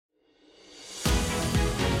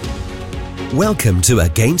Welcome to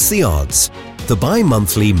Against the Odds, the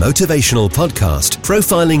bi-monthly motivational podcast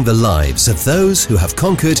profiling the lives of those who have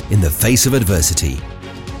conquered in the face of adversity.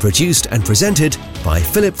 Produced and presented by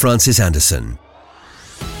Philip Francis Anderson.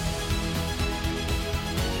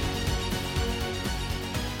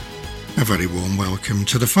 A very warm welcome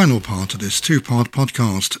to the final part of this two-part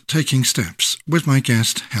podcast, Taking Steps, with my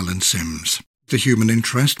guest Helen Sims. The Human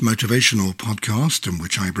Interest motivational podcast in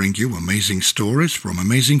which I bring you amazing stories from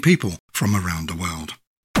amazing people from around the world.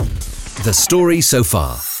 The story so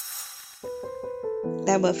far.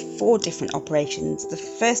 There were 4 different operations. The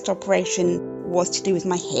first operation was to do with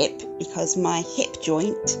my hip because my hip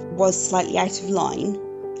joint was slightly out of line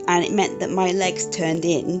and it meant that my legs turned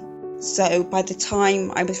in. So by the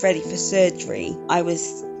time I was ready for surgery, I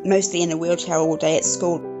was mostly in a wheelchair all day at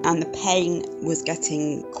school and the pain was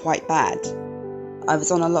getting quite bad. I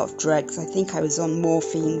was on a lot of drugs. I think I was on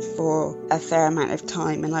morphine for a fair amount of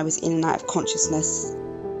time and I was in and out of consciousness.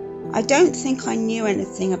 I don't think I knew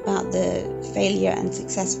anything about the failure and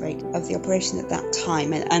success rate of the operation at that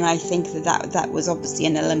time, and I think that was obviously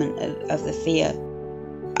an element of the fear.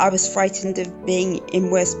 I was frightened of being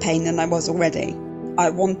in worse pain than I was already.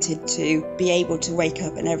 I wanted to be able to wake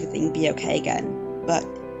up and everything be okay again, but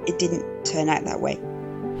it didn't turn out that way.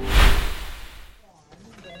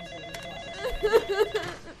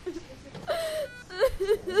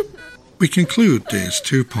 We conclude this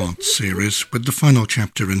two-part series with the final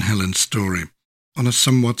chapter in Helen's story on a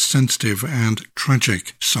somewhat sensitive and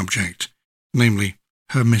tragic subject, namely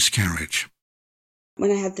her miscarriage.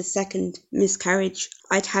 When I had the second miscarriage,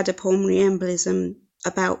 I'd had a pulmonary embolism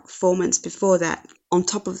about 4 months before that. On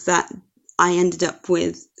top of that, I ended up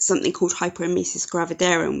with something called hyperemesis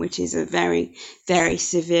gravidarum, which is a very, very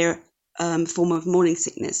severe form of morning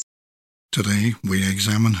sickness. Today we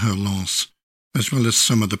examine her loss, as well as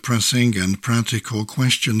some of the pressing and practical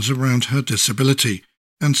questions around her disability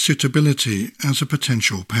and suitability as a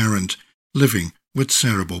potential parent living with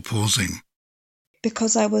cerebral palsy.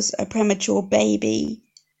 Because I was a premature baby,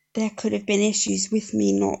 there could have been issues with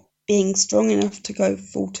me not being strong enough to go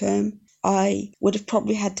full term. I would have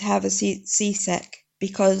probably had to have a C-sec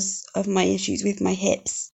because of my issues with my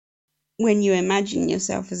hips. When you imagine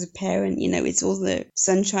yourself as a parent, it's all the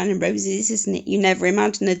sunshine and roses, isn't it? You never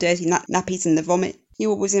imagine the dirty nappies and the vomit.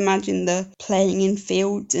 You always imagine the playing in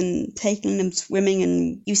fields and taking them swimming,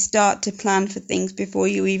 and you start to plan for things before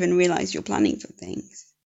you even realise you're planning for things.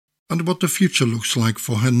 And what the future looks like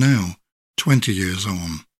for her now, 20 years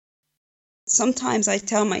on. Sometimes I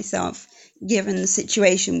tell myself, given the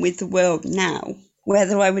situation with the world now,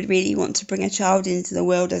 whether I would really want to bring a child into the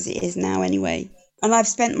world as it is now anyway. And I've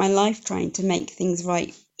spent my life trying to make things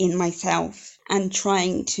right in myself and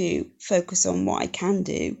trying to focus on what I can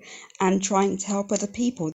do and trying to help other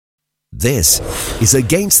people. This is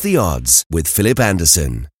Against the Odds with Philip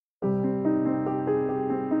Anderson.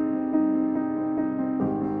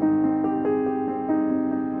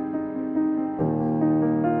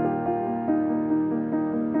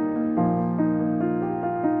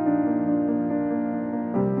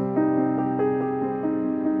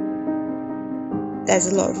 There's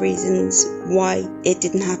a lot of reasons why it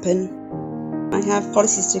didn't happen. I have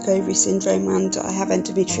polycystic ovary syndrome and I have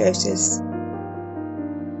endometriosis.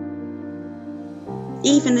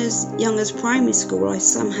 Even as young as primary school, I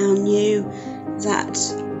somehow knew that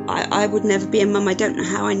I would never be a mum. I don't know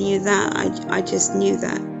how I knew that. I just knew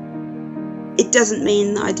that. It doesn't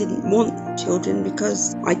mean that I didn't want children,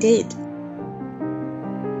 because I did.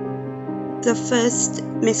 The first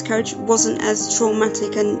miscarriage wasn't as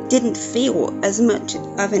traumatic and didn't feel as much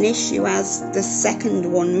of an issue as the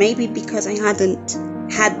second one, maybe because I hadn't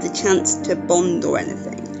had the chance to bond or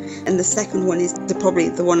anything. And the second one is probably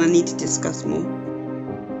the one I need to discuss more.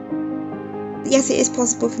 Yes, it is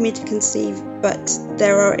possible for me to conceive, but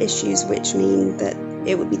there are issues which mean that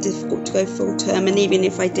it would be difficult to go full term, and even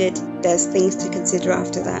if I did, there's things to consider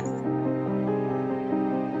after that.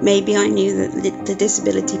 Maybe I knew that the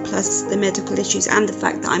disability plus the medical issues and the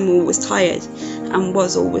fact that I'm always tired and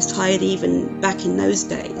was always tired even back in those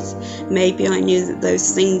days, maybe I knew that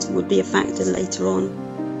those things would be a factor later on.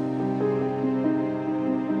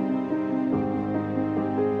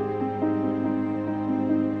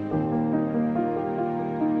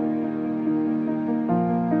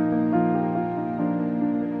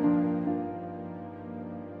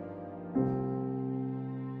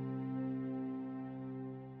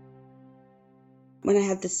 When I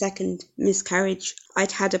had the second miscarriage,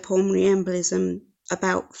 I'd had a pulmonary embolism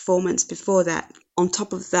about 4 months before that. On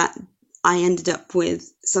top of that, I ended up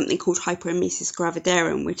with something called hyperemesis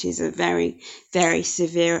gravidarum, which is a very, very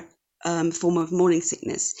severe form of morning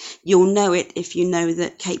sickness. You'll know it if you know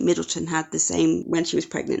that Kate Middleton had the same when she was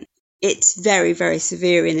pregnant. It's very, very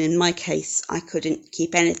severe, and in my case, I couldn't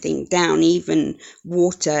keep anything down. Even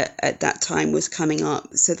water at that time was coming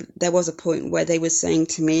up. So there was a point where they were saying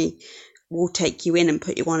to me, we'll take you in and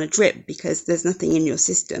put you on a drip because there's nothing in your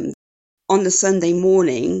system. On the Sunday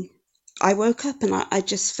morning, I woke up and I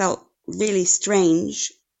just felt really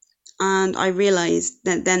strange, and I realised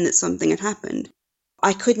that something had happened.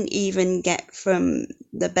 I couldn't even get from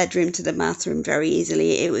the bedroom to the bathroom very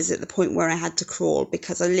easily. It was at the point where I had to crawl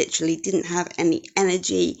because I literally didn't have any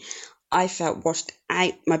energy. I felt washed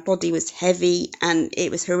out. My body was heavy and it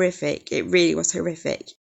was horrific. It really was horrific.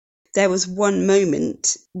 There was one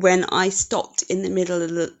moment when I stopped in the middle of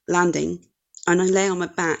the landing and I lay on my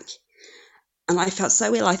back and I felt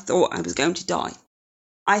so ill I thought I was going to die.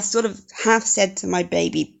 I sort of half said to my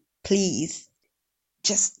baby, please,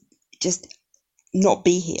 just not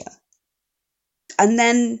be here. And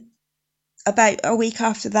then about a week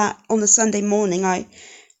after that, on the Sunday morning, I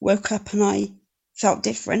woke up and I felt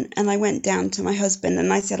different, and I went down to my husband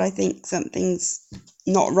and I said, I think something's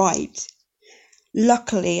not right.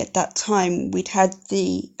 Luckily, at that time, we'd had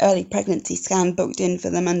the early pregnancy scan booked in for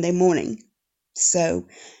the Monday morning. So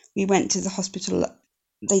we went to the hospital.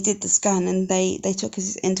 They did the scan and they took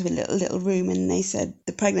us into a little room and they said,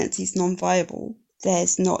 the pregnancy's non-viable.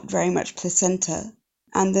 There's not very much placenta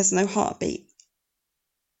and there's no heartbeat.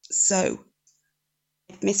 So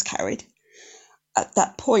I miscarried at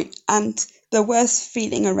that point. And the worst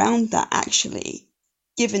feeling around that, actually,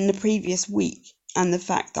 given the previous week and the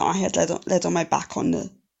fact that I had led on my back on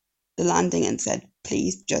the landing and said,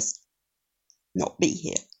 please just not be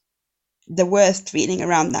here. The worst feeling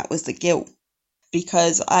around that was the guilt,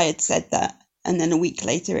 because I had said that and then a week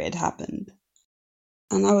later it had happened.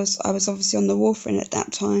 And I was obviously on the warfarin at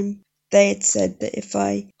that time. They had said that if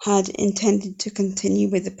I had intended to continue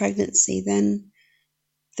with the pregnancy, then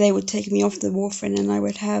they would take me off the warfarin and I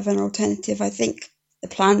would have an alternative. I think the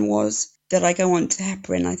plan was that I go on to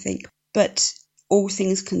heparin, I think. But all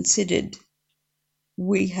things considered,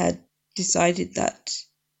 we had decided that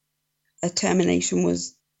a termination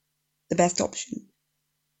was the best option.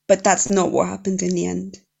 But that's not what happened in the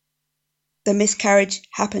end. The miscarriage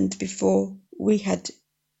happened before we had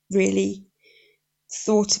really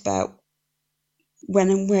thought about when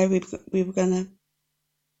and where we were going to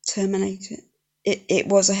terminate it. It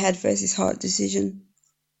was a head versus heart decision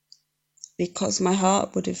because my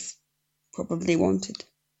heart would have probably wanted.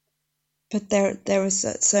 But there are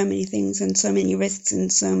so many things and so many risks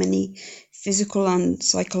and so many physical and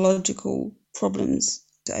psychological problems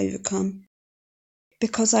to overcome.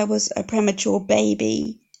 Because I was a premature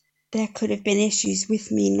baby, there could have been issues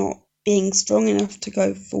with me not being strong enough to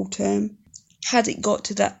go full term. Had it got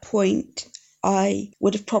to that point, I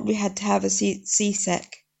would have probably had to have a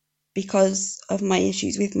C-sec because of my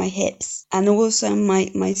issues with my hips. And also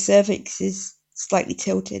my cervix is slightly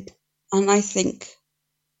tilted. And I think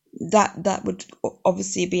that would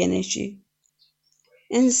obviously be an issue.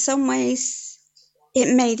 In some ways,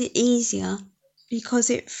 it made it easier because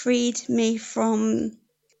it freed me from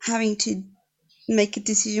having to make a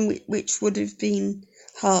decision which would have been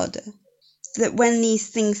harder. That when these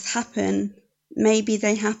things happen, maybe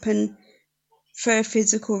they happen for a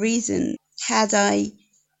physical reason. Had I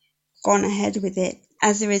gone ahead with it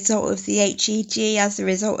as a result of the HEG, as a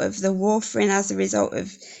result of the warfarin, as a result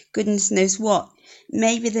of goodness knows what,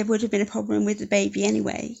 maybe there would have been a problem with the baby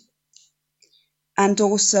anyway. And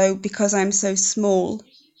also, because I'm so small,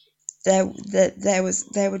 there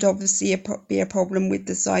would obviously be a problem with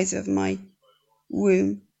the size of my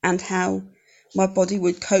womb and how my body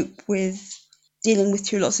would cope with dealing with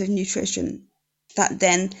too lots of nutrition. That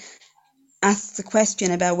then asks the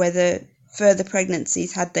question about whether further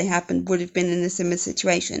pregnancies, had they happened, would have been in a similar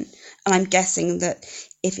situation. And I'm guessing that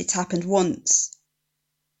if it's happened once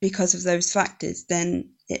because of those factors,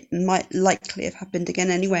 then it might likely have happened again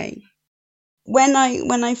anyway. When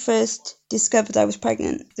I first discovered I was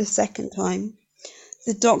pregnant the second time,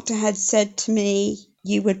 the doctor had said to me,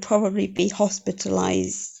 you would probably be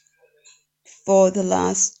hospitalised for the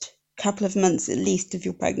last couple of months at least of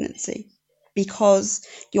your pregnancy because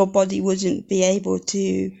your body wouldn't be able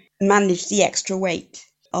to manage the extra weight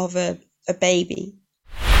of a baby.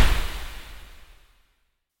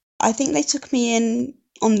 I think they took me in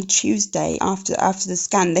on the Tuesday after the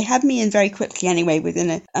scan. They had me in very quickly anyway,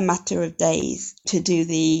 within a matter of days, to do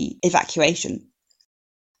the evacuation.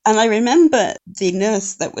 And I remember the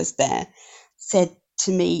nurse that was there said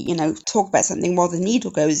to me, talk about something while the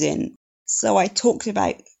needle goes in. So I talked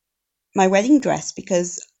about my wedding dress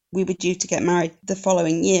because we were due to get married the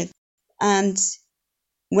following year. And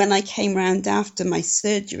when I came round after my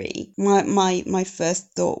surgery, my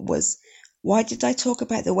first thought was, why did I talk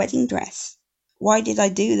about the wedding dress? Why did I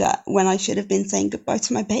do that when I should have been saying goodbye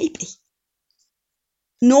to my baby?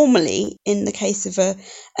 Normally, in the case of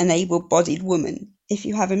an able-bodied woman, if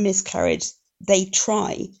you have a miscarriage, they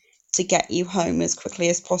try to get you home as quickly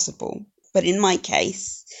as possible. But in my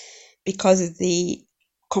case, because of the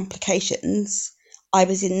complications, I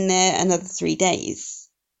was in there another 3 days.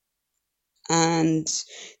 And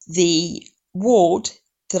the ward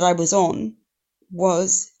that I was on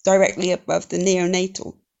was directly above the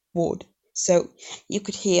neonatal ward. So you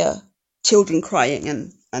could hear children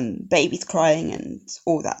crying and babies crying and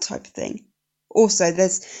all that type of thing. Also,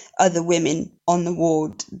 there's other women on the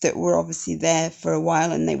ward that were obviously there for a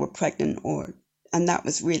while and they were pregnant, and that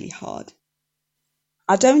was really hard.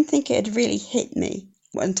 I don't think it had really hit me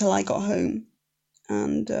until I got home.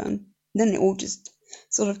 And then it all just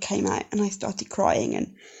sort of came out and I started crying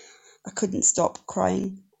and I couldn't stop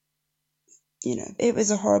crying. You know, it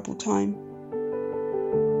was a horrible time.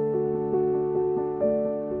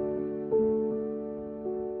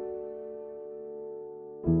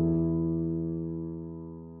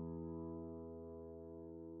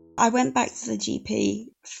 I went back to the GP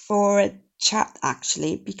for a chat,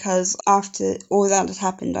 actually, because after all that had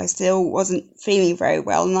happened, I still wasn't feeling very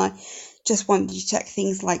well, and I just wanted to check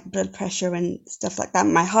things like blood pressure and stuff like that.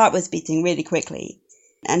 My heart was beating really quickly,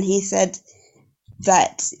 and he said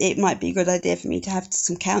that it might be a good idea for me to have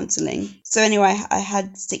some counselling. So anyway, I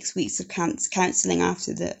had 6 weeks of counselling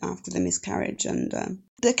after the miscarriage, and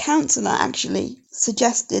the counsellor actually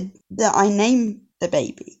suggested that I name the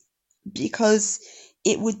baby because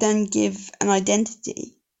it would then give an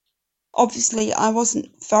identity. Obviously, I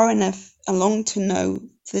wasn't far enough along to know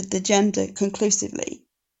the gender conclusively.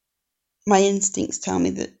 My instincts tell me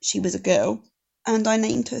that she was a girl, and I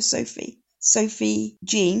named her Sophie. Sophie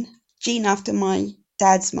Jean after my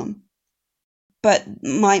dad's mum. But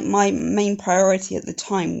my main priority at the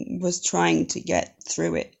time was trying to get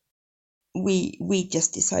through it. We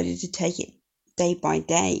just decided to take it day by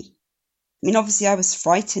day. I mean, obviously I was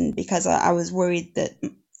frightened because I was worried that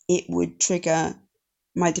it would trigger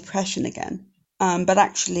my depression again. But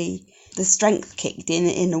actually the strength kicked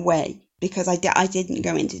in a way, because I didn't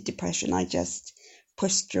go into depression. I just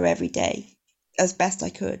pushed through every day as best I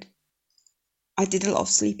could. I did a lot of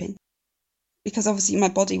sleeping because obviously my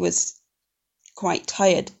body was quite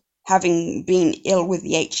tired. Having been ill with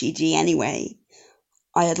the HEG anyway,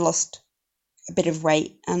 I had lost a bit of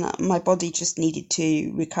weight and my body just needed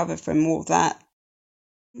to recover from all that.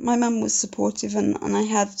 My mum was supportive and I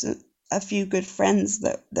had a few good friends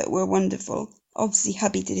that were wonderful. Obviously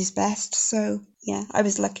hubby did his best, so yeah, I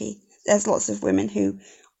was lucky. There's lots of women who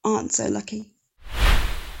aren't so lucky.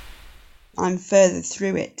 I'm further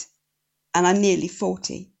through it and I'm nearly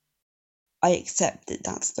 40. I accept that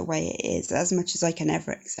that's the way it is as much as I can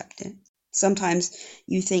ever accept it. Sometimes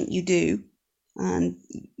you think you do, and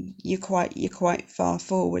you're quite far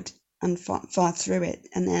forward and far through it,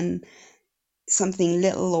 and then something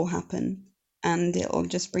little will happen and it'll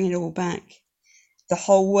just bring it all back. The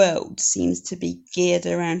whole world seems to be geared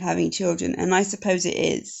around having children, and I suppose it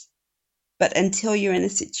is. But until you're in a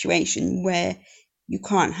situation where you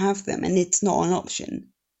can't have them and it's not an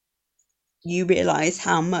option, you realise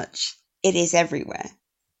how much it is everywhere.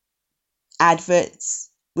 Adverts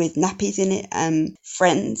with nappies in it, and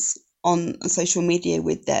friends on social media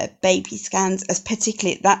with their baby scans, as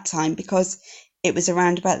particularly at that time, because it was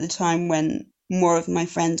around about the time when more of my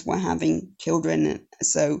friends were having children.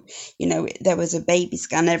 So, there was a baby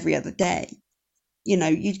scan every other day.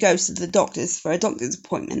 You'd go to the doctors for a doctor's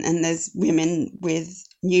appointment and there's women with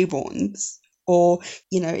newborns. Or,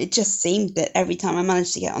 it just seemed that every time I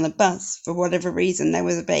managed to get on a bus, for whatever reason, there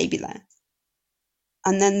was a baby there.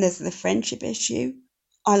 And then there's the friendship issue.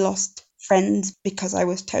 I lost friends because I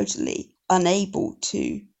was totally unable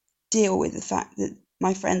to deal with the fact that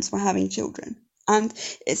my friends were having children. And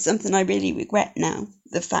it's something I really regret now,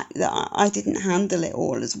 the fact that I didn't handle it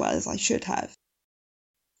all as well as I should have.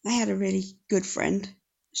 I had a really good friend.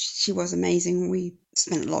 She was amazing. We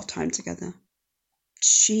spent a lot of time together.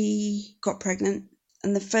 She got pregnant,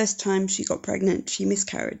 and the first time she got pregnant, she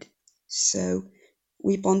miscarried. So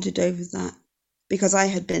we bonded over that because I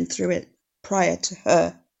had been through it prior to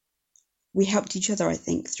her. We helped each other, I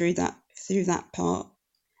think, through that part.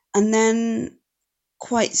 And then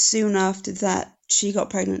quite soon after that, she got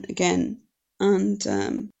pregnant again,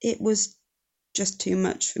 and it was just too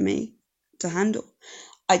much for me to handle.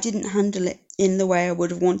 I didn't handle it in the way I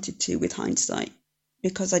would have wanted to with hindsight,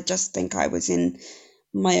 because I just think I was in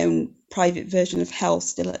my own private version of hell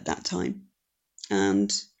still at that time.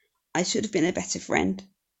 And I should have been a better friend.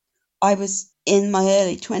 I was in my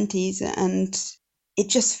early 20s and it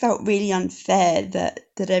just felt really unfair that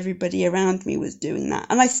everybody around me was doing that.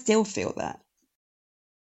 And I still feel that.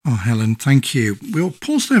 Oh, Helen, thank you. We'll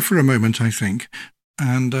pause there for a moment, I think,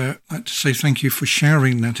 and I'd like to say thank you for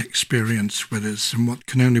sharing that experience with us and what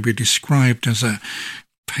can only be described as a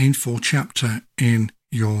painful chapter in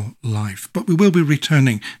your life. But we will be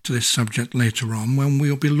returning to this subject later on when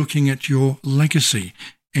we'll be looking at your legacy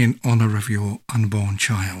in honour of your unborn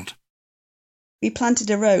child. We planted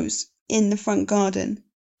a rose in the front garden,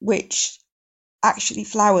 which actually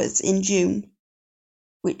flowers in June,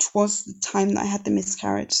 which was the time that I had the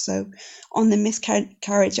miscarriage. So on the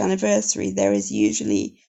miscarriage anniversary, there is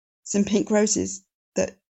usually some pink roses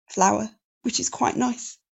that flower, which is quite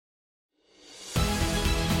nice.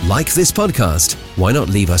 Like this podcast? Why not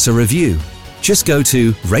leave us a review? Just go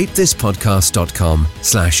to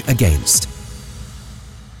ratethispodcast.com/against.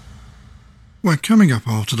 Well, coming up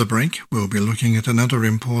after the break, we'll be looking at another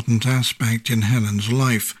important aspect in Helen's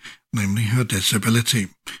life, namely her disability,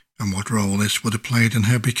 and what role this would have played in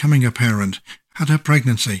her becoming a parent had her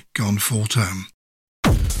pregnancy gone full term.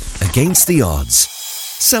 Against the Odds.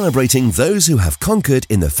 Celebrating those who have conquered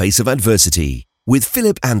in the face of adversity with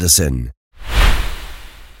Philip Anderson.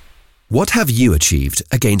 What have you achieved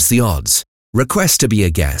against the odds? Request to be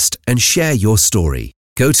a guest and share your story.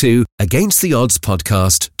 Go to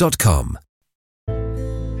againsttheoddspodcast.com.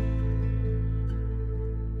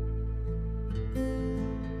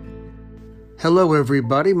 Hello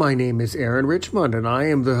everybody, my name is Aaron Richmond and I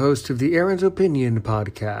am the host of the Aaron's Opinion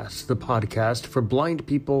podcast, the podcast for blind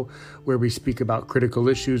people where we speak about critical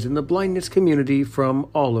issues in the blindness community from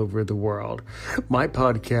all over the world. My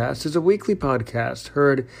podcast is a weekly podcast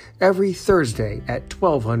heard every Thursday at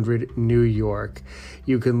 1200 New York.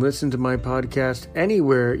 You can listen to my podcast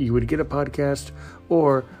anywhere you would get a podcast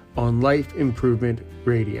or on Life Improvement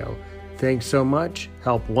Radio. Thanks so much.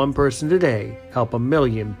 Help one person today. Help a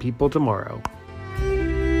million people tomorrow.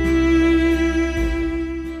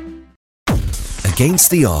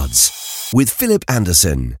 Against the Odds with Philip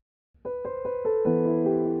Anderson.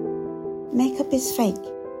 Makeup is fake.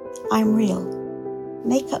 I'm real.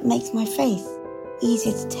 Makeup makes my face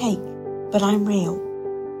easier to take, but I'm real.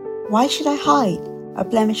 Why should I hide a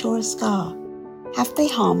blemish or a scar? Have they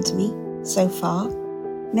harmed me so far?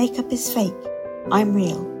 Makeup is fake. I'm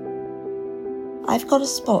real. I've got a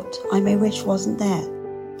spot I may wish wasn't there,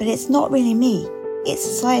 but it's not really me, it's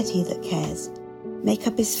society that cares.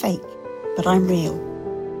 Makeup is fake, but I'm real.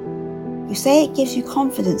 You say it gives you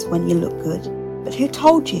confidence when you look good, but who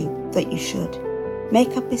told you that you should?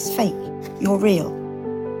 Makeup is fake, you're real.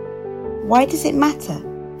 Why does it matter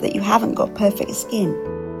that you haven't got perfect skin?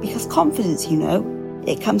 Because confidence, you know,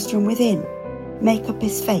 it comes from within. Makeup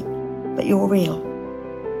is fake, but you're real.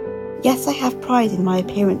 Yes, I have pride in my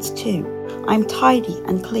appearance too. I'm tidy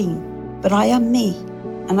and clean, but I am me,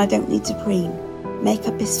 and I don't need to preen.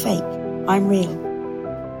 Makeup is fake, I'm real.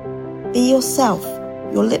 Be yourself,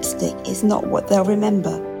 your lipstick is not what they'll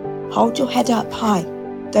remember. Hold your head up high,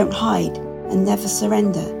 don't hide, and never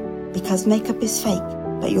surrender, because makeup is fake,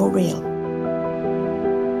 but you're real.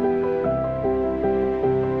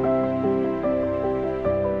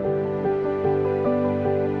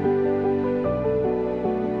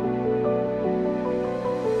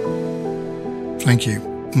 Thank you.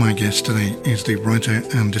 My guest today is the writer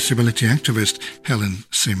and disability activist Helen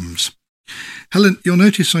Sims. Helen, you'll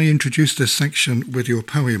notice I introduced this section with your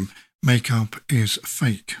poem, Makeup is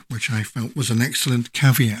Fake, which I felt was an excellent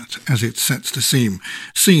caveat as it sets the scene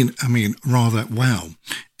rather well,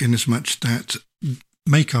 inasmuch that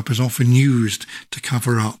makeup is often used to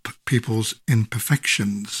cover up people's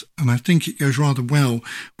imperfections. And I think it goes rather well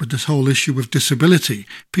with this whole issue of disability.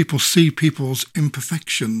 People see people's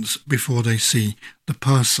imperfections before they see the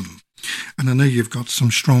person. And I know you've got some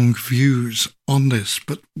strong views on this,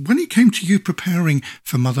 but when it came to you preparing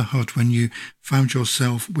for motherhood, when you found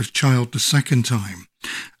yourself with child the second time,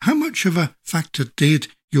 how much of a factor did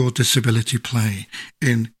your disability play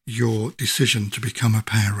in your decision to become a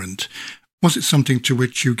parent? Was it something to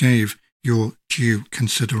which you gave your due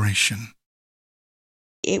consideration?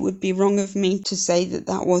 It would be wrong of me to say that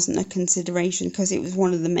that wasn't a consideration, because it was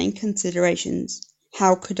one of the main considerations.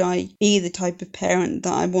 How could I be the type of parent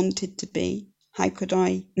that I wanted to be? How could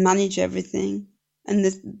I manage everything? And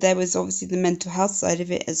there was obviously the mental health side of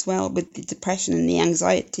it as well, with the depression and the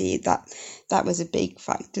anxiety. That was a big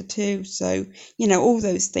factor too. So, all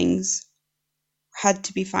those things had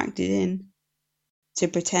to be factored in. To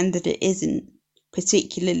pretend that it isn't,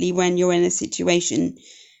 particularly when you're in a situation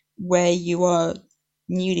where you are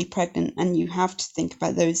newly pregnant and you have to think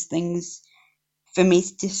about those things. For me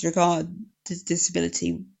to disregard the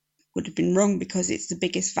disability would have been wrong, because it's the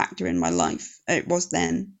biggest factor in my life. It was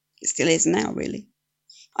then. It still is now, really.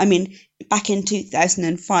 I mean, back in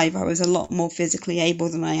 2005, I was a lot more physically able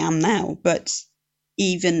than I am now, but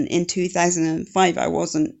even in 2005, I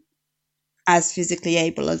wasn't as physically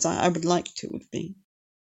able as I would like to have been.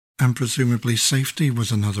 And presumably safety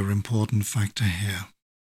was another important factor here.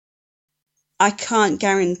 I can't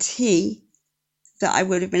guarantee that I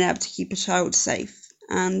would have been able to keep a child safe,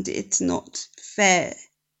 and it's not fair,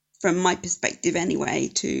 from my perspective anyway,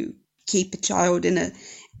 to keep a child in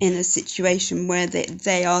a situation where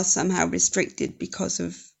they are somehow restricted because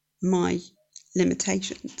of my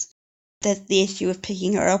limitations. There's the issue of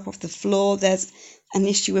picking her up off the floor. There's an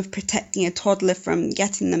issue of protecting a toddler from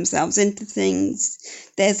getting themselves into things.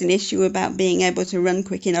 There's an issue about being able to run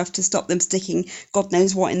quick enough to stop them sticking God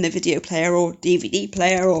knows what in the video player or DVD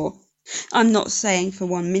player. Or I'm not saying for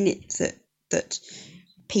 1 minute that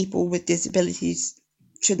people with disabilities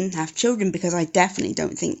shouldn't have children, because I definitely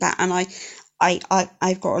don't think that. And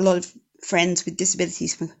I've got a lot of friends with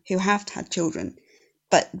disabilities who have had children.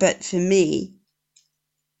 But for me,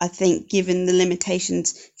 I think given the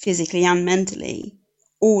limitations physically and mentally,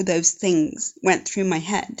 all those things went through my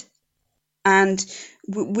head. And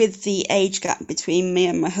with the age gap between me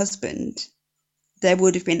and my husband, there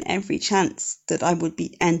would have been every chance that I would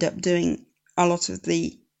end up doing a lot of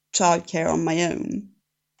the childcare on my own.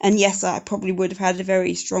 And yes, I probably would have had a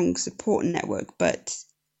very strong support network, but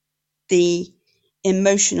the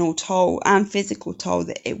emotional toll and physical toll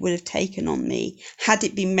that it would have taken on me, had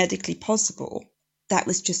it been medically possible, that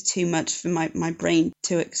was just too much for my brain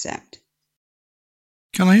to accept.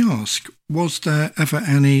 Can I ask, was there ever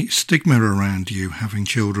any stigma around you having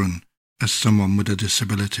children as someone with a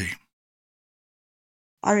disability?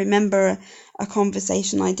 I remember a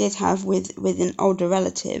conversation I did have with an older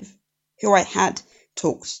relative who I had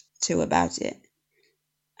talked to about it.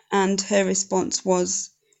 And her response was,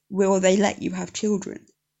 will they let you have children?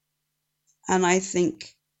 And I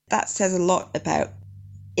think that says a lot about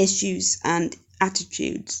issues and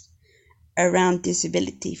attitudes around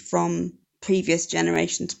disability from previous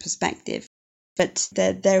generations' perspective. But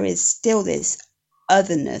there is still this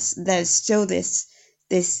otherness. There's still this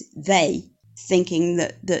they thinking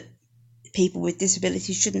that people with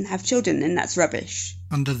disabilities shouldn't have children, and that's rubbish.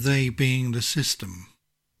 And they being the system?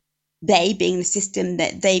 They being the system,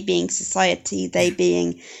 that they being society, they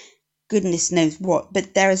being goodness knows what.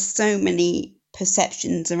 But there are so many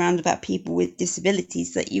perceptions around about people with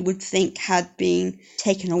disabilities that you would think had been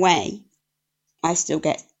taken away. I still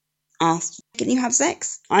get asked, can you have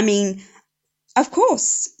sex? I mean, of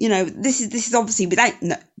course, this is obviously without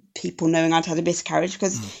people knowing I'd had a miscarriage,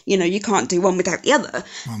 because you can't do one without the other.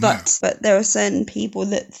 Oh, but there are certain people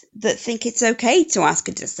that think it's okay to ask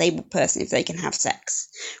a disabled person if they can have sex.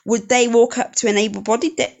 Would they walk up to an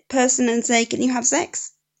able-bodied person and say, can you have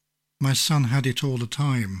sex? My son had it all the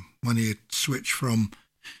time when he had switched from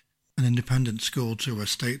an independent school to a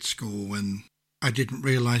state school, and I didn't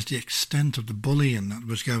realise the extent of the bullying that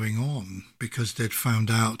was going on, because they'd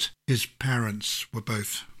found out his parents were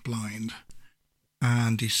both blind.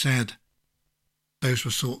 And he said those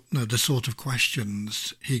were the sort of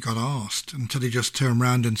questions he got asked, until he just turned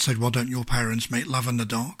around and said, well, don't your parents make love in the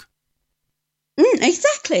dark?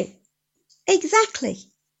 Exactly.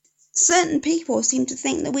 Certain people seem to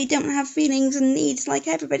think that we don't have feelings and needs like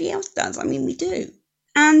everybody else does. I mean, we do.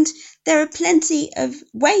 And there are plenty of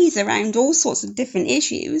ways around all sorts of different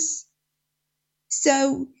issues.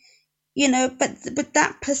 So, but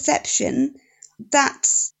that perception, that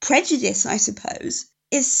prejudice, I suppose,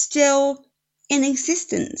 is still in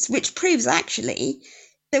existence, which proves actually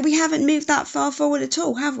that we haven't moved that far forward at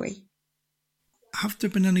all, have we? Have there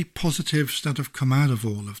been any positives that have come out of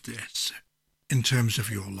all of this in terms of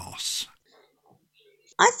your loss?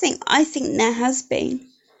 I think there has been.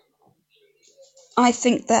 I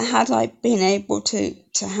think that had I been able to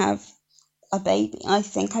have a baby, I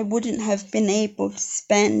think I wouldn't have been able to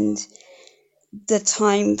spend the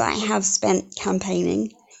time that I have spent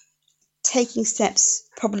campaigning. Taking steps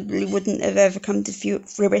probably wouldn't have ever come to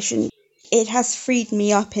fruition. It has freed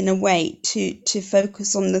me up in a way to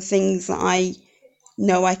focus on the things that I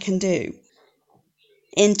know I can do.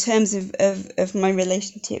 In terms of my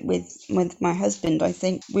relationship with my husband, I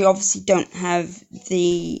think we obviously don't have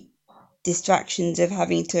the distractions of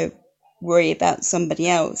having to worry about somebody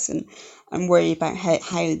else and worry about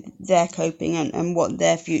how they're coping and what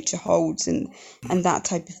their future holds and that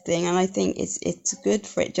type of thing. And I think it's good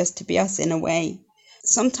for it just to be us in a way.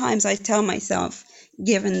 Sometimes I tell myself,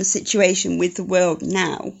 given the situation with the world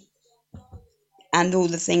now and all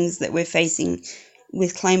the things that we're facing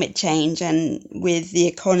with climate change and with the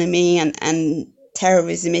economy and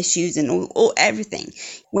terrorism issues and all everything,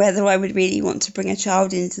 whether I would really want to bring a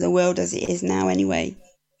child into the world as it is now anyway.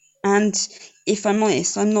 And if I'm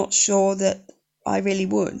honest, I'm not sure that I really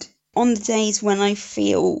would. On the days when I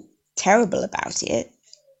feel terrible about it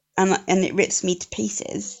and it rips me to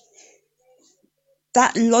pieces,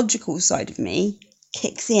 that logical side of me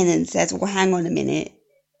kicks in and says, well, hang on a minute,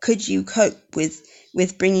 could you cope with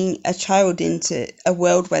bringing a child into a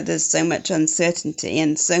world where there's so much uncertainty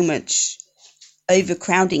and so much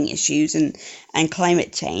overcrowding issues and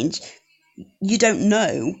climate change? You don't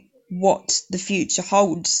know what the future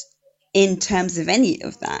holds in terms of any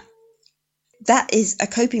of that. That is a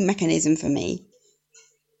coping mechanism for me.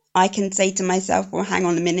 I can say to myself, well, hang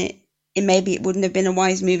on a minute, maybe it wouldn't have been a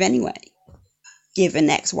wise move anyway, given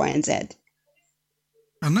X, Y, and Z.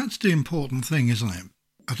 And that's the important thing, isn't it?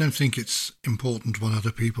 I don't think it's important what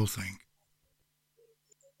other people think.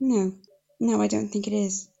 No, I don't think it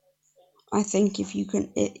is. I think if you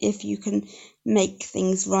can make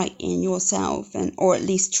things right in yourself, or at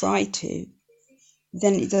least try to,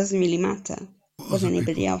 then it doesn't really matter what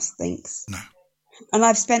anybody else thinks. No. And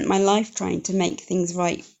I've spent my life trying to make things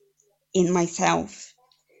right in myself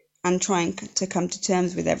and trying to come to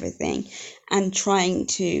terms with everything and trying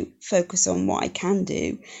to focus on what I can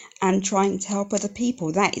do and trying to help other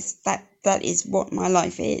people. That is what my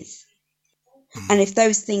life is. And if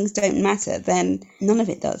those things don't matter, then none of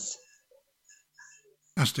it does.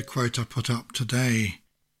 As the quote I put up today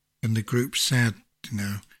in the group said,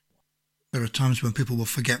 there are times when people will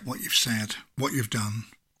forget what you've said, what you've done,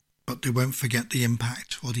 but they won't forget the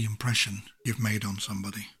impact or the impression you've made on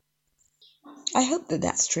somebody. I hope that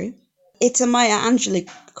that's true. It's a Maya Angelou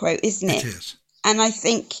quote, isn't it? It is. And I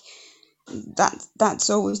think that's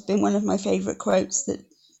always been one of my favourite quotes, that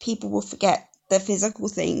people will forget the physical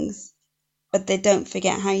things, but they don't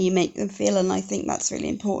forget how you make them feel, and I think that's really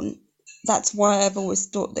important. That's why I've always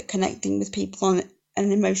thought that connecting with people on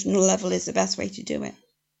an emotional level is the best way to do it.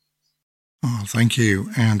 Oh, thank you.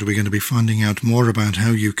 And we're going to be finding out more about how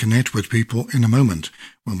you connect with people in a moment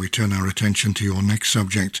when we turn our attention to your next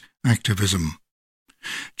subject, activism.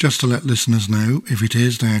 Just to let listeners know, if it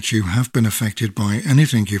is that you have been affected by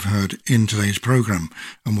anything you've heard in today's programme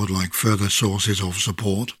and would like further sources of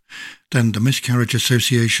support, then the Miscarriage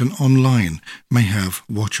Association online may have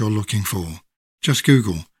what you're looking for. Just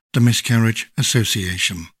Google the Miscarriage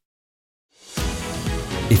Association.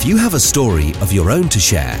 If you have a story of your own to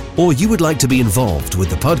share, or you would like to be involved with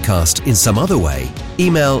the podcast in some other way,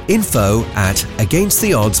 email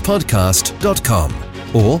info@againsttheoddspodcast.com.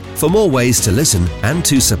 Or, for more ways to listen and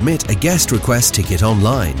to submit a guest request ticket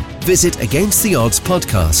online, visit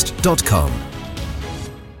againsttheoddspodcast.com.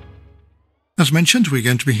 As mentioned, we're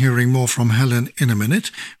going to be hearing more from Helen in a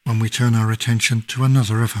minute when we turn our attention to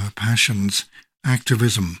another of her passions,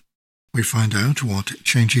 activism. We find out what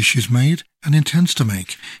changes she's made and intends to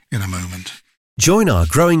make in a moment. Join our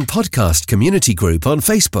growing podcast community group on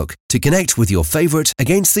Facebook to connect with your favourite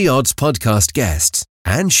Against the Odds podcast guests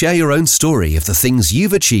and share your own story of the things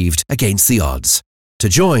you've achieved against the odds. To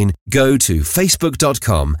join, go to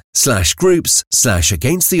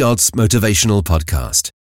facebook.com/groups/Against the Odds Motivational Podcast.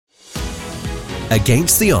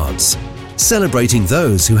 Against the Odds, celebrating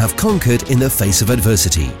those who have conquered in the face of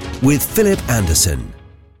adversity, with Philip Anderson.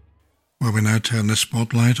 Well, we now turn the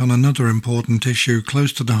spotlight on another important issue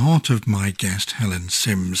close to the heart of my guest, Helen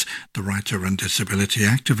Sims, the writer and disability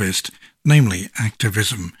activist, namely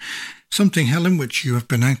activism. Something, Helen, which you have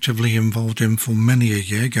been actively involved in for many a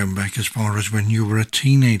year, going back as far as when you were a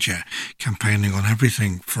teenager, campaigning on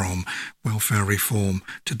everything from welfare reform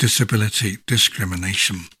to disability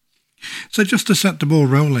discrimination. So just to set the ball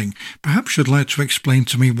rolling, perhaps you'd like to explain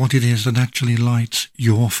to me what it is that actually lights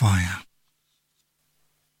your fire.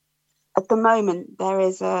 At the moment, there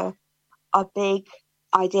is a big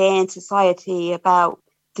idea in society about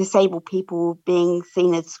disabled people being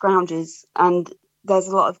seen as scroungers, and there's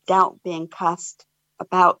a lot of doubt being cast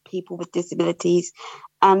about people with disabilities.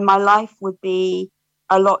 And my life would be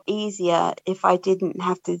a lot easier if I didn't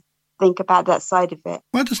have to think about that side of it.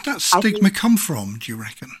 Where does that stigma come from, do you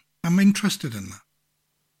reckon? I'm interested in that.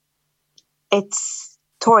 It's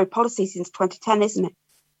Tory policy since 2010, isn't it?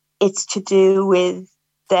 It's to do with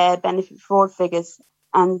their benefit fraud figures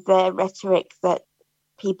and their rhetoric that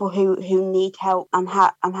people who need help and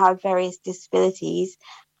have various disabilities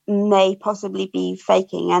may possibly be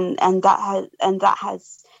faking, and that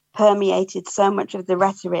has permeated so much of the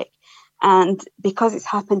rhetoric. And because it's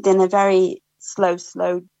happened in a very slow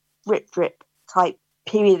drip type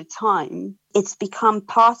period of time, it's become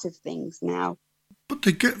part of things now. But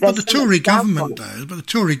the Tory government, though, the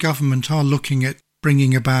Tory government are looking at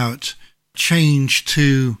bringing about change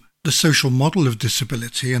to the social model of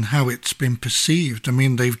disability and how it's been perceived. I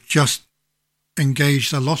mean, they've just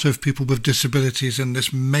engaged a lot of people with disabilities in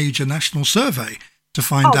this major national survey to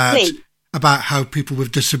find out about how people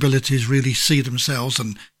with disabilities really see themselves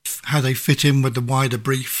and how they fit in with the wider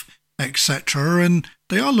brief, etc. And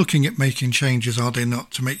they are looking at making changes, are they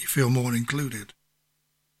not, to make you feel more included?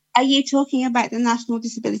 Are you talking about the National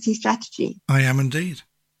Disability Strategy? I am indeed.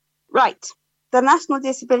 Right. The National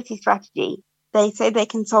Disability Strategy, they say they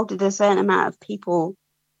consulted a certain amount of people.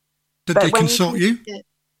 Did they consult you?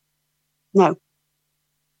 No.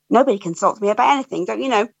 Nobody consults me about anything, don't you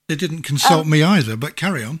know? They didn't consult me either, but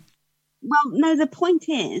carry on. Well, no, the point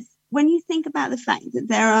is, when you think about the fact that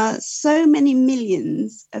there are so many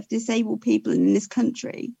millions of disabled people in this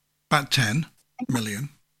country. About 10 million.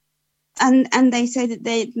 And they say that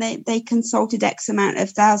they consulted X amount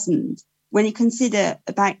of thousands. When you consider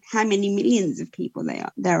about how many millions of people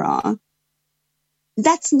there are,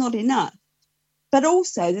 that's not enough. But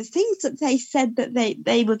also the things that they said that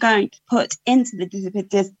they were going to put into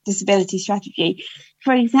the disability strategy,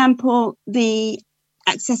 for example, the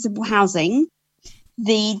accessible housing,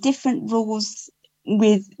 the different rules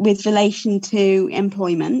with relation to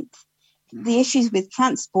employment, the issues with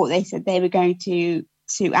transport, they said they were going to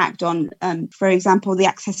act on, for example, the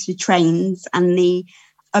access to trains and the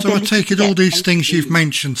So I take it all these things you've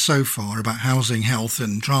mentioned so far about housing, health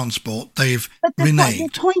and transport, they've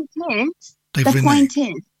reneged. The point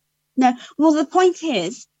is, the point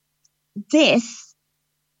is, this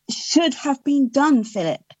should have been done,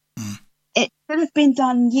 Philip. Mm. It should have been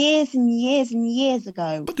done years and years and years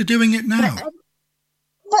ago. But they're doing it now.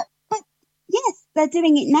 But yes, they're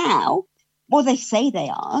doing it now. Well, they say they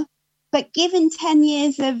are. But given 10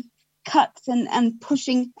 years of cuts and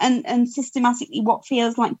pushing and systematically what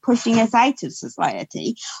feels like pushing us out of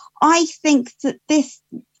society, I think that this,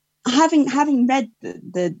 having read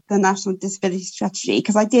the National Disability Strategy,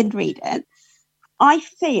 because I did read it, I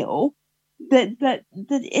feel that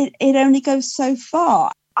it only goes so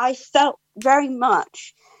far. I felt very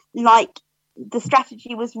much like the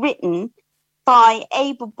strategy was written by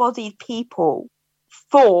able-bodied people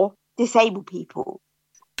for disabled people.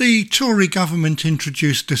 The Tory government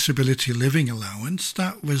introduced disability living allowance.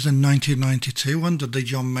 That was in 1992 under the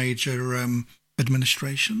John Major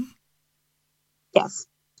administration. Yes,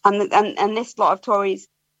 and this lot of Tories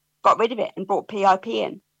got rid of it and brought PIP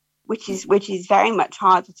in, which is very much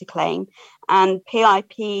harder to claim. And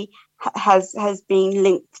PIP has been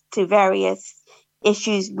linked to various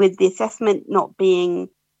issues with the assessment not being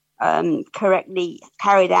correctly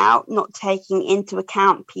carried out, not taking into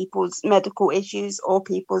account people's medical issues or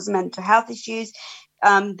people's mental health issues.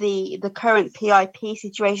 The current PIP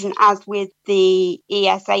situation, as with the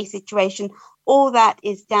ESA situation, all that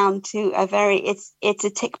is down to it's a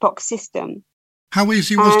tick box system. How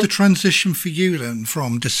easy was the transition for you then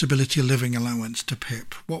from disability living allowance to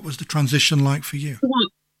PIP? What was the transition like for you?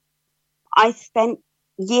 I spent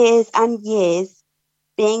years and years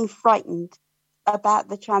being frightened about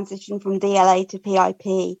the transition from DLA to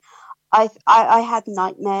PIP. I had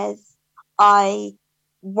nightmares. I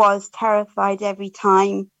was terrified every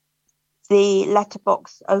time the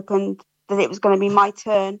letterbox opened that it was going to be my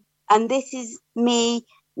turn. And this is me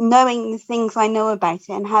knowing the things I know about it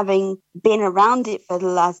and having been around it for the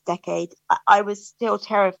last decade. I was still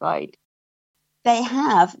terrified. They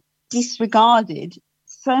have disregarded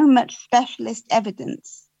so much specialist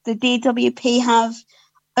evidence. The DWP have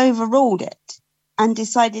overruled it and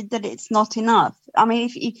decided that it's not enough. I mean,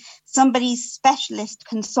 if somebody's specialist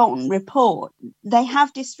consultant report, they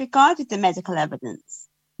have disregarded the medical evidence.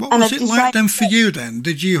 What was it like then for you then?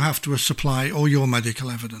 Did you have to supply all your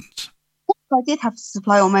medical evidence? I did have to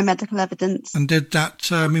supply all my medical evidence. And did that,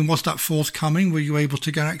 was that forthcoming? Were you able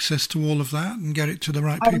to get access to all of that and get it to the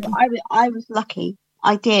right people? I was lucky.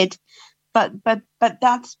 I did. But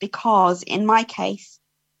that's because in my case,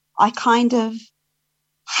 I kind of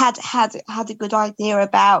had a good idea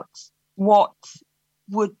about what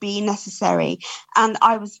would be necessary. And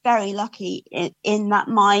I was very lucky in that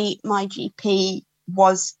my GP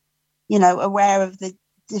was, aware of the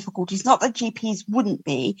difficulties. Not that GPs wouldn't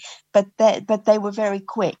be, but they were very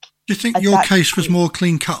quick. Do you think your case was more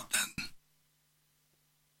clean cut then?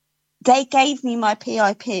 They gave me my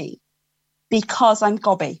PIP because I'm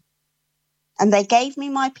gobby. And they gave me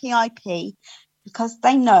my PIP because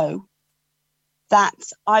they know that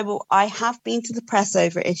I have been to the press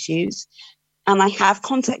over issues, and I have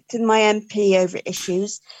contacted my MP over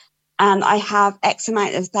issues, and I have X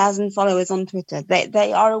amount of 1,000 followers on Twitter.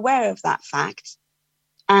 They are aware of that fact.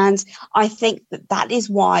 And I think that is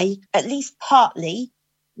why, at least partly,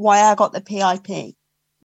 why I got the PIP.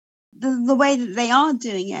 the way that they are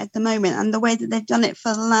doing it at the moment and the way that they've done it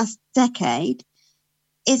for the last decade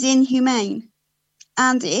is inhumane.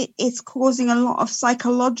 And it's causing a lot of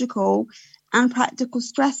psychological and practical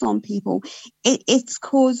stress on people. It's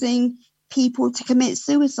causing people to commit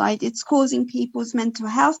suicide. It's causing people's mental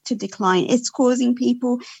health to decline. It's causing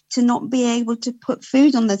people to not be able to put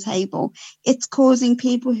food on the table. It's causing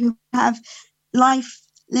people who have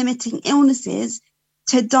life-limiting illnesses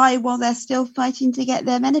to die while they're still fighting to get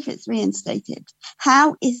their benefits reinstated.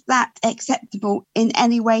 How is that acceptable in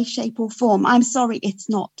any way, shape or form? I'm sorry, it's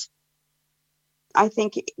not. I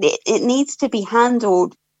think it needs to be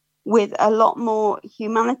handled with a lot more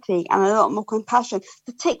humanity and a lot more compassion.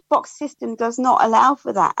 The tick box system does not allow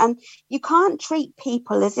for that. And you can't treat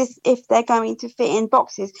people as if they're going to fit in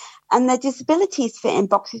boxes and their disabilities fit in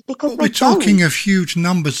boxes, because we're talking of huge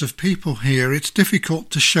numbers of people here. It's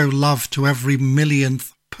difficult to show love to every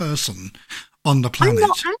millionth person on the planet.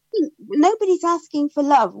 Nobody's asking for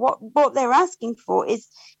love. What they're asking for is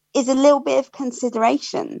a little bit of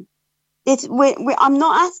consideration. I'm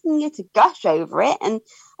not asking you to gush over it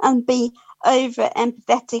and be over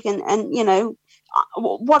empathetic and you know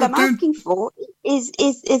what I'm asking for is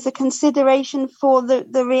a consideration for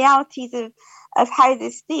the realities of how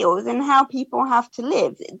this feels and how people have to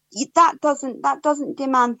live. That doesn't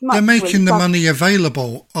demand much. They're making the money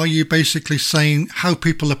available. Are you basically saying how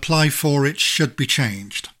people apply for it should be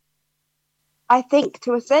changed? I think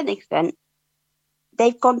to a certain extent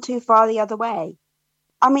they've gone too far the other way.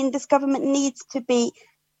 I mean, this government needs to be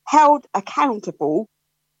held accountable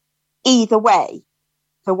either way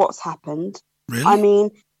for what's happened. Really? I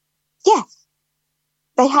mean, yes.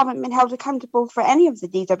 They haven't been held accountable for any of the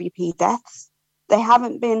DWP deaths. They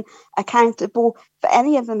haven't been accountable for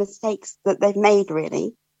any of the mistakes that they've made,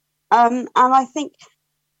 really. And I think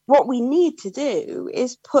what we need to do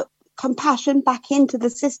is put compassion back into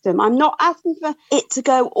the system. I'm not asking for it to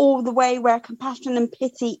go all the way where compassion and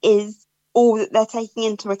pity is all that they're taking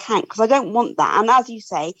into account, because I don't want that. And as you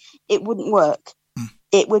say, it wouldn't work.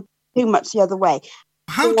 It would be too much the other way.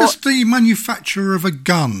 How does the manufacturer of a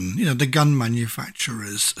gun, the gun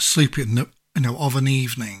manufacturers, sleep in of an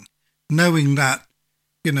evening, knowing that,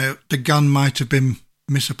 the gun might have been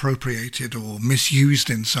misappropriated or misused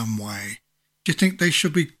in some way? Do you think they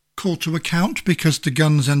should be called to account because the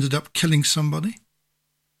guns ended up killing somebody?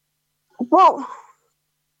 Well,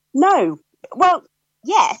 no. Well,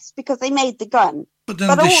 yes, because they made the gun. But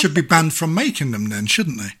then they should be banned from making them then,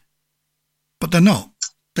 shouldn't they? But they're not.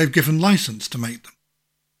 They've given license to make them.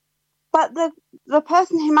 But the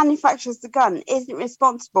person who manufactures the gun isn't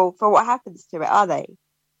responsible for what happens to it, are they?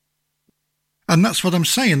 And that's what I'm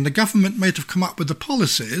saying. The government may have come up with the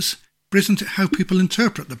policies, but isn't it how people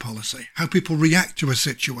interpret the policy, how people react to a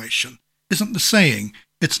situation? Isn't the saying,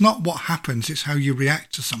 it's not what happens, it's how you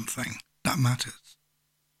react to something that matters?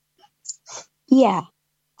 Yeah,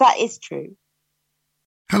 that is true.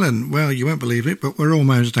 Helen, well, you won't believe it, but we're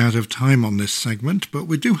almost out of time on this segment, but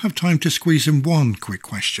we do have time to squeeze in one quick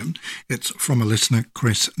question. It's from a listener,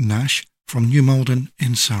 Chris Nash, from New Malden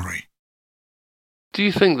in Surrey. Do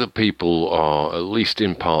you think that people are, at least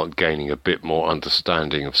in part, gaining a bit more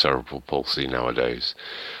understanding of cerebral palsy nowadays?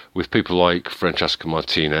 With people like Francesca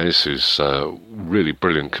Martinez, who's a really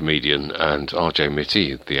brilliant comedian, and RJ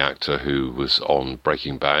Mitte, the actor who was on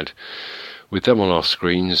Breaking Bad, with them on our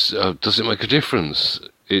screens, does it make a difference?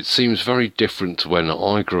 It seems very different to when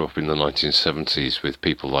I grew up in the 1970s with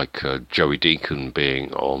people like Joey Deacon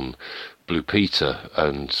being on Blue Peter,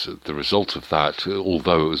 and the result of that,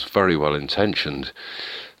 although it was very well intentioned,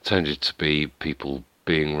 tended to be people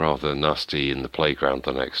being rather nasty in the playground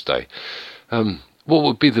the next day. What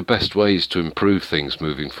would be the best ways to improve things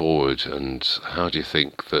moving forward, and how do you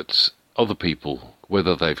think that other people,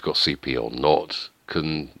 whether they've got CP or not,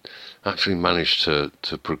 can actually manage to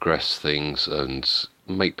progress things and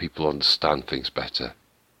make people understand things better?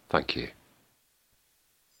 Thank you.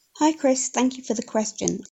 Hi Chris, thank you for the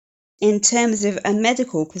question. In terms of a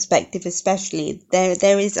medical perspective especially,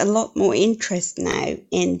 there is a lot more interest now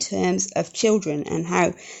in terms of children and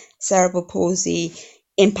how cerebral palsy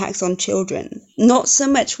impacts on children. Not so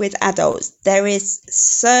much with adults. There is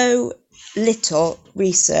so little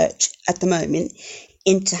research at the moment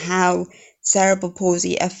into how cerebral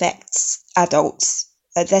palsy affects adults.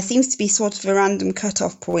 There seems to be sort of a random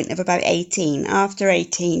cut-off point of about 18. After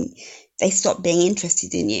 18, they stop being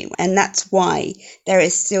interested in you. And that's why there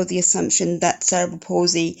is still the assumption that cerebral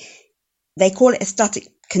palsy, they call it a static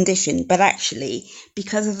condition, but actually,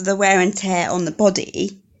 because of the wear and tear on the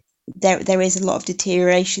body, there is a lot of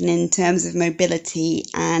deterioration in terms of mobility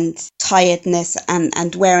and tiredness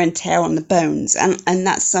and wear and tear on the bones. And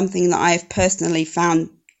that's something that I've personally found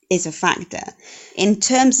is a factor. In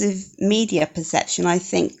terms of media perception, I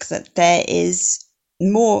think that there is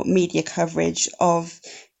more media coverage of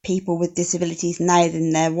people with disabilities now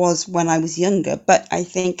than there was when I was younger, but I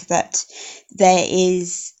think that there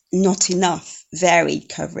is not enough varied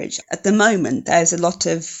coverage. At the moment, there's a lot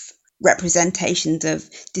of representations of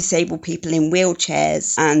disabled people in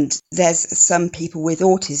wheelchairs, and there's some people with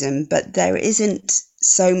autism, but there isn't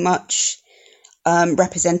so much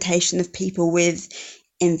representation of people with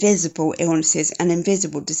invisible illnesses and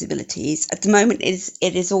invisible disabilities. At the moment,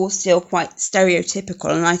 it is all still quite stereotypical,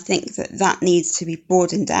 and I think that needs to be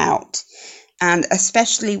broadened out. And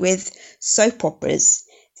especially with soap operas,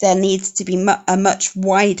 there needs to be a much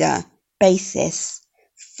wider basis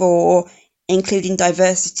for including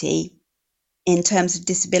diversity in terms of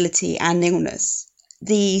disability and illness.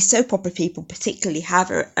 The soap opera people particularly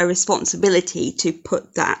have a responsibility to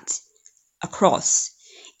put that across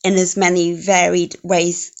in as many varied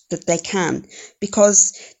ways that they can,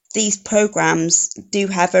 because these programs do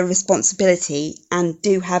have a responsibility and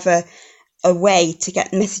do have a way to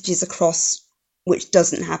get messages across which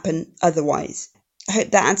doesn't happen otherwise. I hope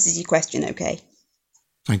that answers your question okay.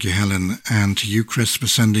 Thank you, Helen, and to you, Chris, for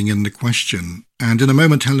sending in the question. And in a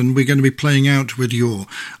moment, Helen, we're going to be playing out with your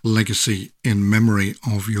legacy in memory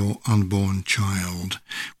of your unborn child.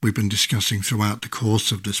 We've been discussing throughout the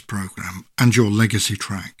course of this programme and your legacy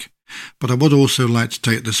track. But I would also like to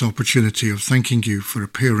take this opportunity of thanking you for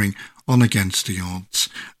appearing on Against the Odds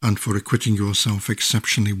and for acquitting yourself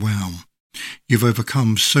exceptionally well. You've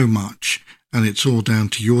overcome so much, and it's all down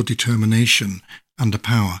to your determination and the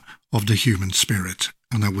power of the human spirit.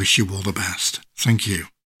 And I wish you all the best. Thank you.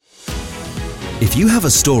 If you have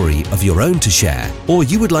a story of your own to share, or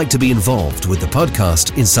you would like to be involved with the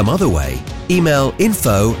podcast in some other way, email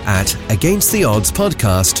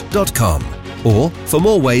info@againsttheoddspodcast.com. Or for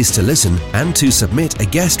more ways to listen and to submit a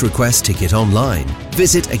guest request ticket online,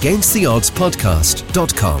 visit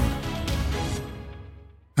againsttheoddspodcast.com.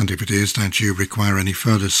 And if it is that you require any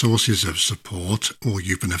further sources of support, or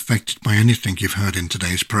you've been affected by anything you've heard in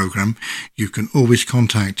today's programme, you can always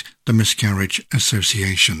contact the Miscarriage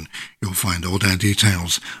Association. You'll find all their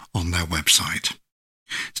details on their website.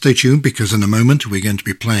 Stay tuned, because in a moment we're going to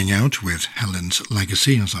be playing out with Helen's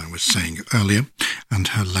legacy, as I was saying earlier, and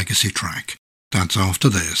her legacy track. That's after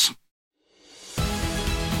this.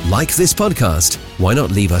 Like this podcast? Why not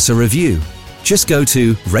leave us a review? Just go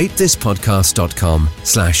to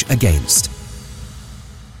ratethispodcast.com/against.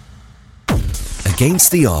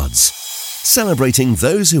 Against the Odds. Celebrating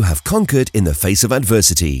those who have conquered in the face of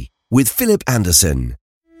adversity. With Philip Anderson.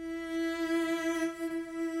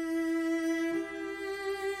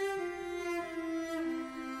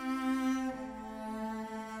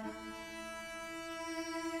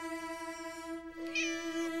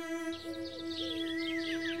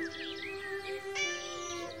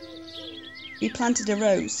 We planted a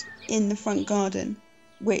rose in the front garden,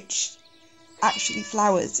 which actually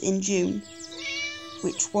flowers in June,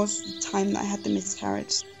 which was the time that I had the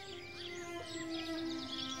miscarriage.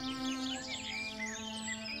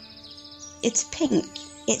 It's pink.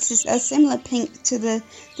 It's a similar pink to the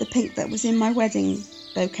pink that was in my wedding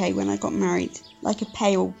bouquet when I got married, like a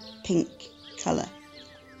pale pink colour.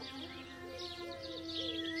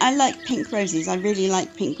 I like pink roses. I really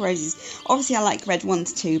like pink roses. Obviously I like red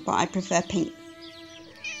ones too, but I prefer pink.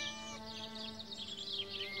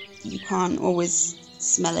 You can't always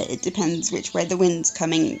smell it. It depends which way the wind's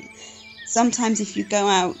coming. Sometimes if you go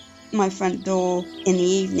out my front door in the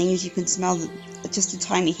evenings, you can smell just a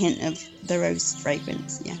tiny hint of the rose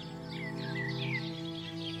fragrance, yeah.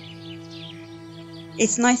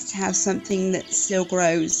 It's nice to have something that still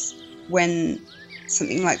grows when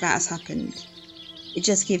something like that has happened. It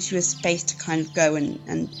just gives you a space to kind of go and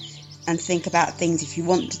think about things if you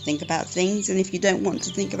want to think about things. And if you don't want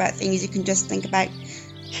to think about things, you can just think about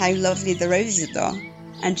how lovely the roses are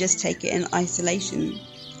and just take it in isolation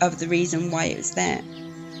of the reason why it was there.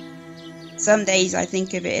 Some days I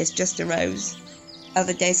think of it as just a rose.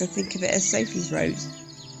 Other days I think of it as Sophie's rose.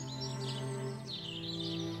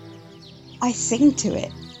 I sing to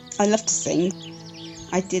it. I love to sing.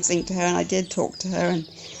 I did sing to her and I did talk to her, and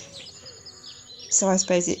so I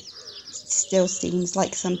suppose it still seems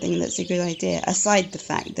like something that's a good idea, aside the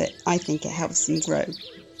fact that I think it helps them grow.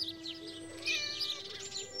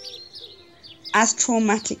 As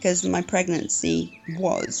traumatic as my pregnancy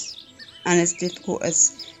was, and as difficult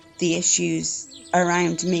as the issues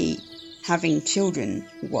around me having children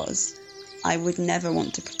was, I would never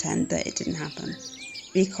want to pretend that it didn't happen,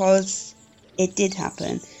 because it did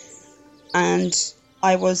happen, and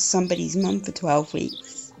I was somebody's mum for 12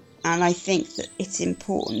 weeks. And I think that it's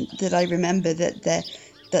important that I remember that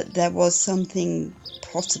that there was something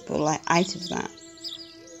possible out of that.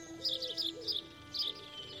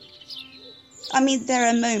 I mean, there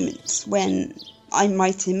are moments when I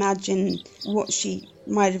might imagine what she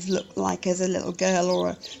might have looked like as a little girl or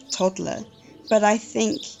a toddler, but I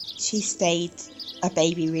think she stayed a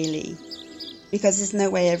baby, really, because there's no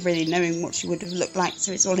way of really knowing what she would have looked like,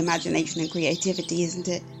 so it's all imagination and creativity, isn't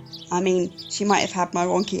it? I mean, she might have had my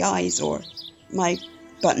wonky eyes or my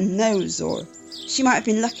button nose, or she might have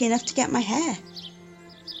been lucky enough to get my hair.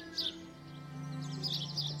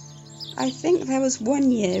 I think there was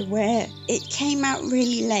one year where it came out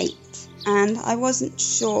really late and I wasn't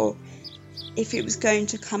sure if it was going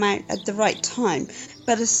to come out at the right time.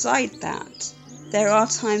 But aside that, there are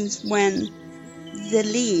times when the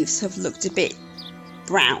leaves have looked a bit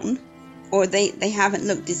brown, or they haven't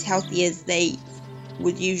looked as healthy as they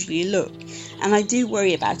would usually look, and I do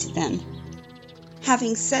worry about it then.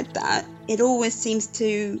 Having said that, it always seems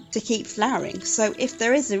to keep flowering, so if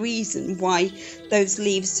there is a reason why those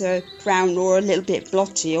leaves are brown or a little bit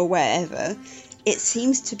blotchy or whatever, it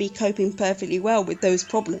seems to be coping perfectly well with those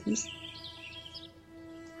problems.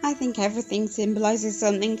 I think everything symbolises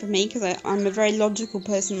something for me, because I'm a very logical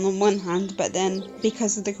person on one hand, but then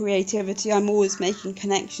because of the creativity I'm always making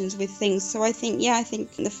connections with things, so I think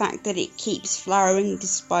the fact that it keeps flowering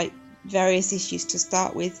despite various issues to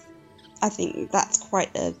start with, I think that's quite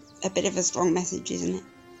a bit of a strong message, isn't it?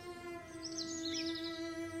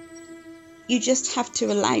 You just have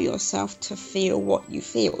to allow yourself to feel what you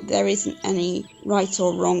feel. There isn't any right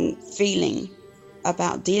or wrong feeling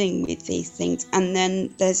about dealing with these things, and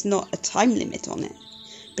then there's not a time limit on it,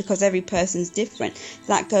 because every person's different.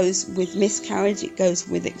 That goes with miscarriage, it goes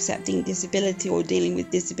with accepting disability or dealing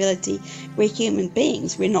with disability. We're human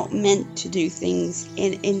beings, we're not meant to do things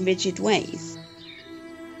in rigid ways.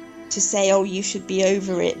 To say, oh, you should be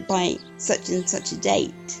over it by such and such a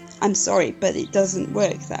date, I'm sorry, but it doesn't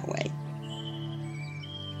work that way.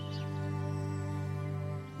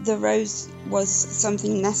 The rose was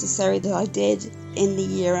something necessary that I did in the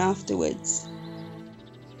year afterwards.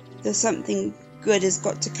 There's something good has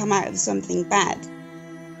got to come out of something bad.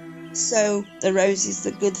 So the rose is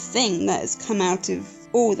the good thing that has come out of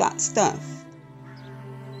all that stuff.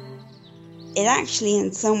 It actually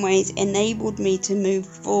in some ways enabled me to move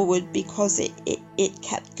forward, because it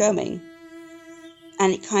kept going.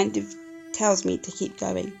 And it kind of tells me to keep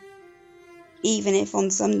going. Even if on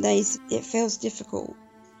some days it feels difficult.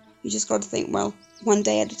 You just got to think, well, one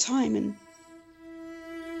day at a time.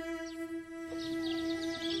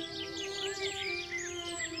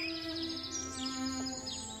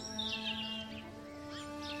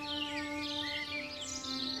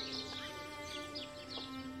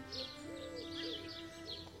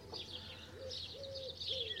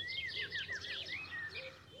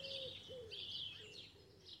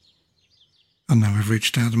 And now we've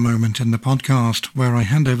reached that moment in the podcast where I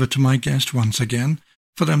hand over to my guest once again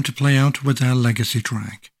for them to play out with their legacy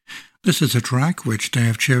track. This is a track which they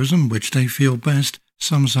have chosen, which they feel best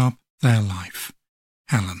sums up their life.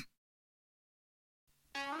 Helen.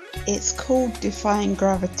 it's called Defying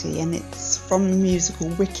Gravity, and it's from the musical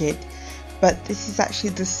Wicked, but this is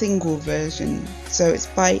actually the single version, so it's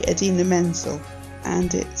by Idina Menzel,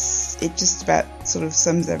 and it just about sort of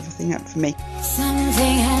sums everything up for me.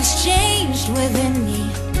 Something has changed within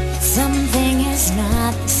me, something is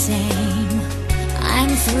not the same. I'm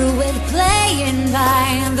through with playing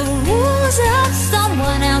by the rules of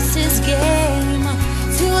someone else's game.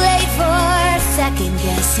 Too late for second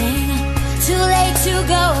guessing, too late to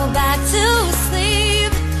go back to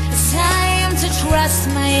sleep. It's time to trust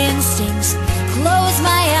my instincts, close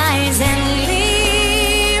my eyes and leave.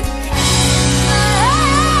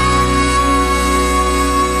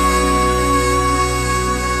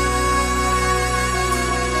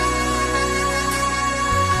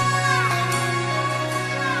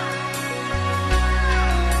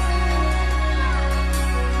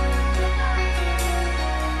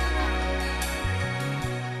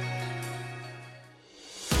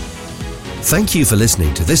 Thank you for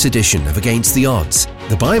listening to this edition of Against the Odds,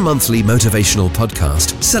 the bi-monthly motivational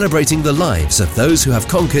podcast celebrating the lives of those who have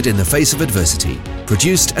conquered in the face of adversity,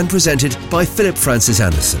 produced and presented by Philip Francis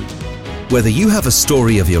Anderson. Whether you have a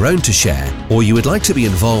story of your own to share or you would like to be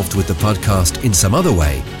involved with the podcast in some other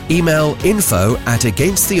way, email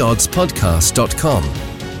info@againsttheoddspodcast.com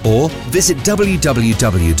or visit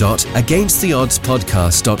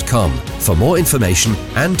www.againsttheoddspodcast.com for more information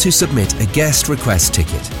and to submit a guest request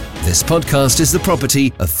ticket. This podcast is the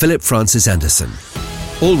property of Philip Francis Anderson.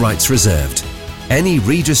 All rights reserved. Any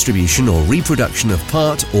redistribution or reproduction of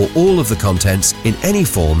part or all of the contents in any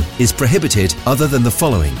form is prohibited other than the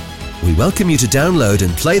following: We welcome you to download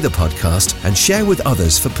and play the podcast and share with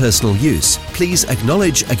others for personal use. Please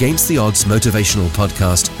acknowledge Against the Odds Motivational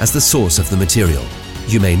Podcast as the source of the material.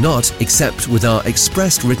 You may not, except with our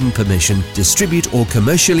expressed written permission, distribute or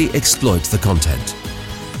commercially exploit the content.